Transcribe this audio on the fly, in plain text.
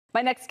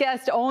My next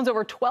guest owns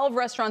over 12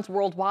 restaurants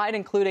worldwide,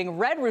 including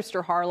Red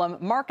Rooster Harlem,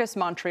 Marcus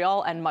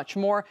Montreal, and much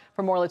more.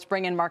 For more, let's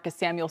bring in Marcus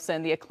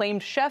Samuelsson, the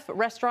acclaimed chef,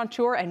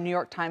 restaurateur, and New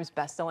York Times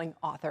bestselling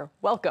author.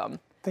 Welcome.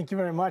 Thank you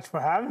very much for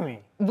having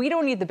me. We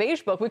don't need the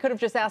beige book. We could have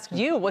just asked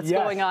you what's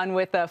going on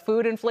with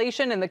food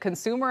inflation and the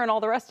consumer and all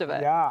the rest of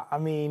it. Yeah, I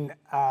mean,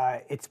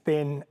 it's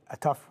been a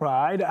tough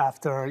ride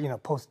after,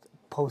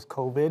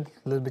 post-COVID,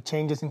 a little bit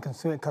changes in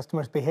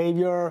customers'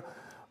 behavior.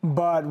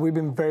 But we've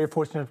been very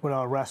fortunate with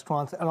our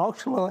restaurants. And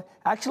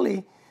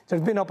actually,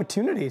 there's been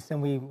opportunities,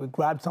 and we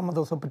grabbed some of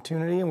those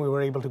opportunities, and we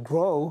were able to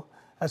grow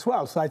as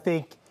well. So I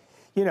think,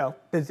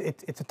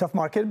 it's a tough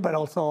market, but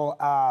also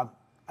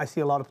I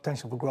see a lot of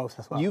potential for growth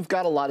as well. You've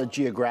got a lot of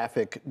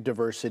geographic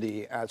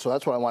diversity, so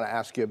that's what I want to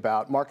ask you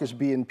about. Marcus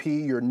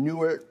B&P, your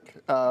Newark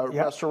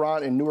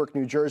restaurant in Newark,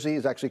 New Jersey,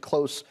 is actually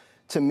close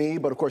to me.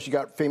 But of course, you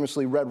got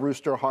famously Red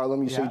Rooster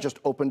Harlem. You say you just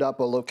opened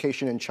up a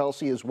location in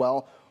Chelsea as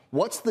well.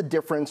 What's the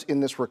difference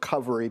in this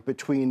recovery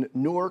between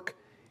Newark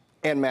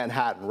and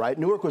Manhattan, right?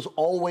 Newark was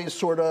always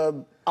sort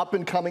of up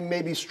and coming,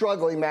 maybe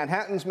struggling.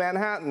 Manhattan's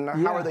Manhattan.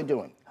 How are they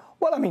doing?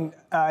 Well, I mean,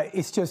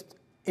 it's just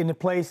in a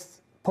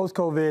place,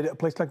 post-COVID, a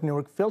place like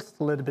Newark feels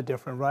a little bit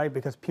different, right?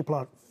 Because people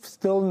are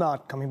still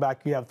not coming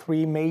back. You have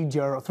three,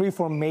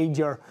 four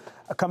major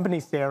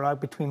companies there, right?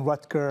 Between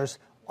Rutgers,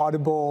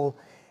 Audible,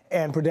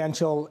 and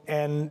Prudential.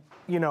 And,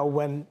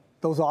 when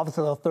those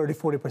offices are 30,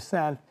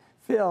 40%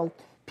 filled,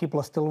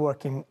 people are still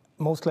working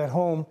mostly at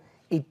home.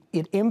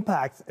 It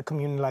impacts a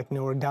community like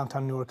Newark,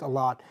 downtown Newark, a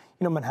lot.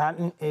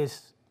 Manhattan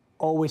is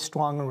always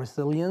strong and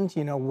resilient,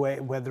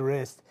 where there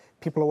is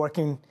people are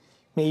working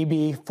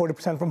maybe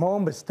 40% from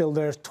home, but still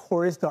there's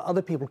tourists or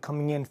other people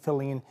coming in,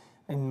 filling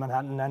in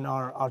Manhattan. And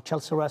our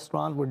Chelsea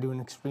restaurant, we're doing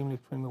extremely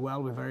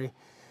well. We're very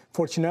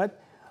fortunate.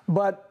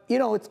 But,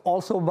 it's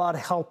also about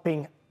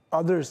helping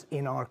others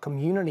in our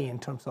community in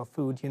terms of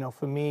food.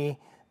 For me,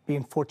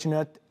 being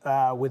fortunate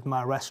with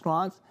my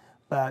restaurants,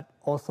 but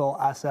also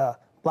as a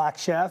Black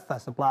chef,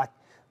 as a Black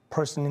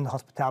person in the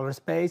hospitality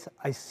space,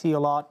 I see a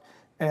lot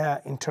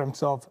in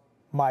terms of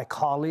my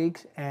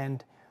colleagues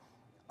and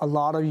a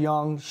lot of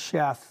young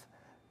chefs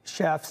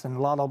and a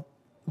lot of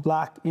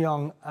Black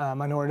young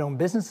minority-owned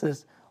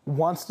businesses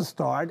wants to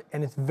start,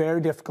 and it's very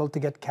difficult to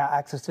get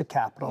access to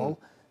capital.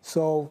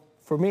 So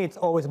for me, it's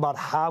always about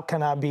how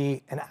can I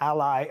be an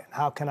ally and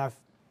how can I,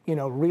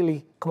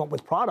 really come up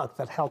with products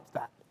that help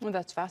that. Well,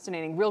 that's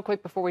fascinating. Real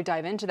quick before we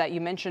dive into that, you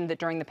mentioned that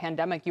during the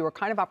pandemic, you were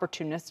kind of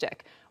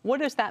opportunistic.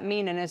 What does that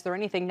mean? And is there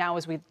anything now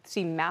as we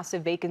see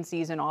massive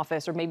vacancies in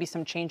office or maybe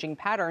some changing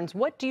patterns?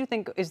 What do you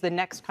think is the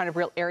next kind of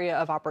real area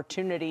of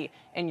opportunity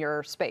in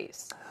your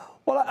space?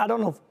 Well, I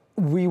don't know if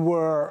we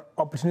were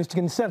opportunistic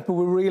in the sense, but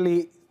we're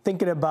really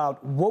thinking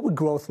about what would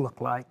growth look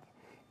like.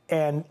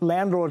 And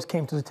landlords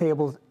came to the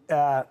table,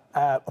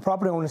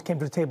 property owners came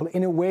to the table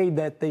in a way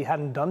that they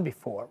hadn't done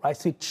before, right?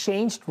 So it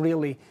changed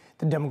really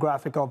the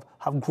demographic of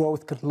how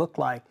growth could look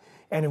like.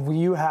 And if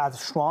you have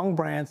strong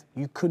brands,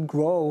 you could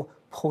grow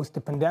post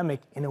the pandemic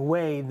in a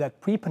way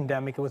that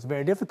pre-pandemic it was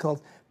very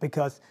difficult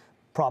because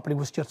property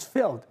was just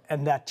filled.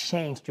 And that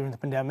changed during the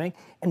pandemic.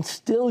 And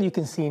still you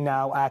can see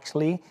now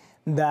actually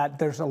that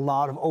there's a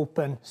lot of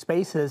open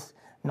spaces,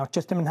 not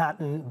just in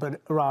Manhattan,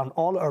 but around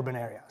all urban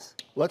areas.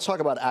 Let's talk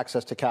about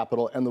access to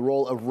capital and the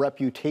role of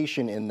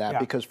reputation in that,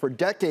 because for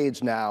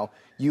decades now,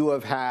 you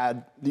have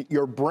had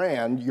your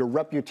brand, your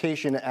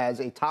reputation as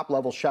a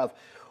top-level chef.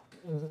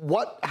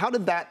 How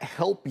did that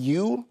help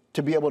you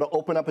to be able to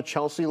open up a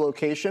Chelsea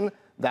location?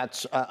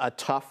 That's a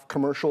tough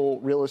commercial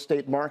real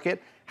estate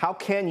market. How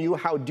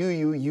do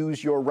you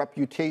use your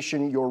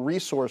reputation, your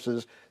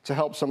resources to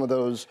help some of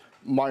those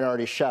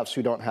minority chefs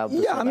who don't have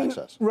the same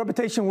access?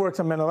 Reputation works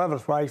on many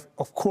levels, right?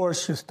 Of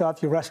course,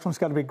 your restaurant's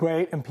got to be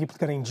great and people's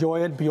got to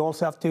enjoy it, but you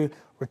also have to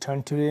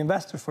return to the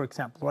investors, for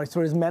example, right? So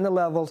there's many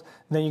levels.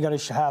 Then you got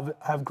to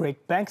have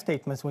great bank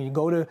statements when you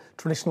go to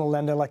traditional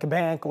lender like a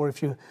bank, or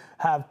if you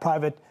have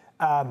private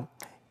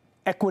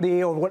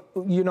equity or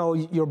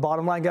your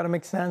bottom line got to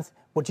make sense.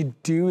 What you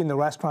do in the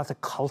restaurant, the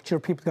culture,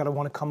 people got to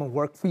want to come and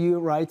work for you,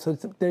 right? So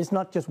there's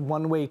not just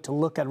one way to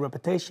look at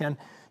reputation.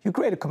 You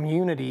create a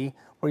community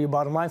where your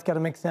bottom line's got to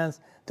make sense,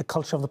 the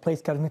culture of the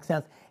place got to make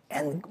sense,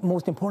 and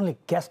most importantly,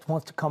 guest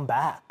wants to come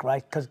back,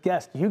 right? Because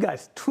you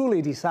guys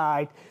truly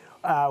decide,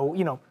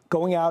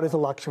 going out is a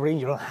luxury.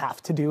 You don't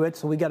have to do it,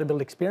 so we got to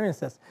build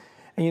experiences.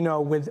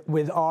 And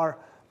with our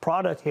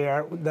product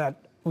here that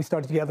we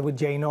started together with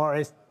J&R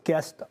is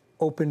Guest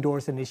Open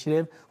Doors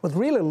Initiative, was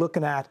really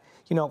looking at,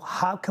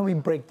 how can we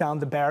break down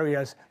the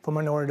barriers for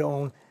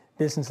minority-owned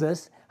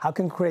businesses? How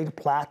can we create a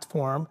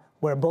platform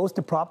where both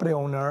the property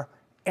owner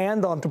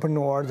and the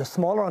entrepreneur, the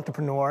smaller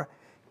entrepreneur,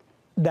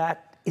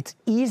 that it's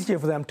easier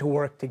for them to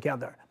work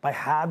together by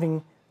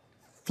having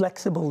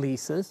flexible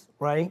leases,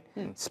 right?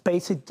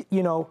 Space,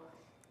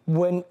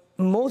 when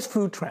most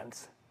food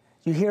trends,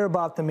 you hear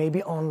about them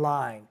maybe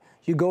online,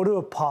 you go to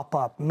a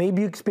pop-up,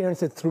 maybe you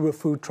experience it through a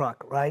food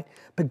truck, right?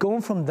 But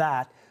going from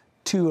that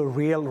to a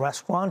real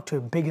restaurant, to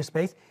a bigger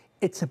space,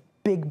 it's a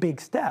big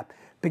step.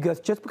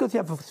 Because just because you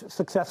have a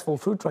successful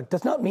food truck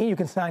does not mean you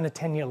can sign a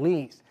 10-year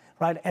lease,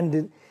 right?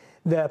 And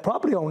the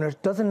property owner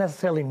doesn't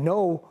necessarily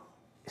know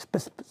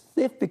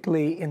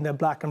specifically in the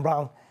black and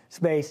brown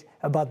space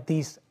about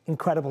these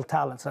incredible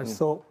talents. Right?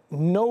 So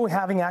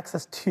having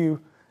access to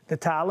the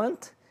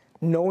talent,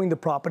 knowing the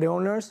property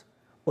owners,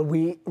 what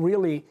we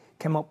really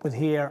came up with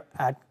here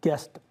at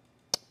Guest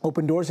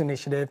Open Doors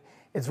Initiative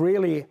is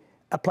really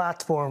a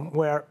platform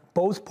where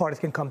both parties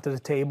can come to the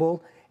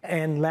table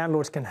and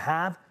landlords can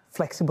have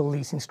flexible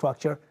leasing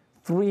structure,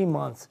 3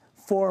 months,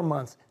 4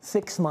 months,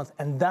 6 months,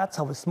 and that's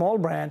how a small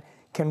brand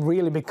can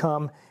really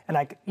become,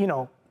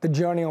 the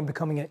journey on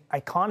becoming an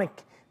iconic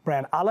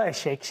brand, a la a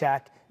Shake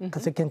Shack,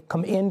 because it can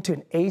come into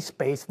an A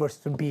space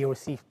versus a B or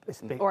C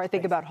space. Or I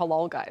think about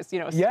Halal Guys,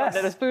 yes.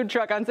 started a food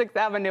truck on 6th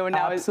Avenue and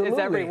now is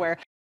everywhere.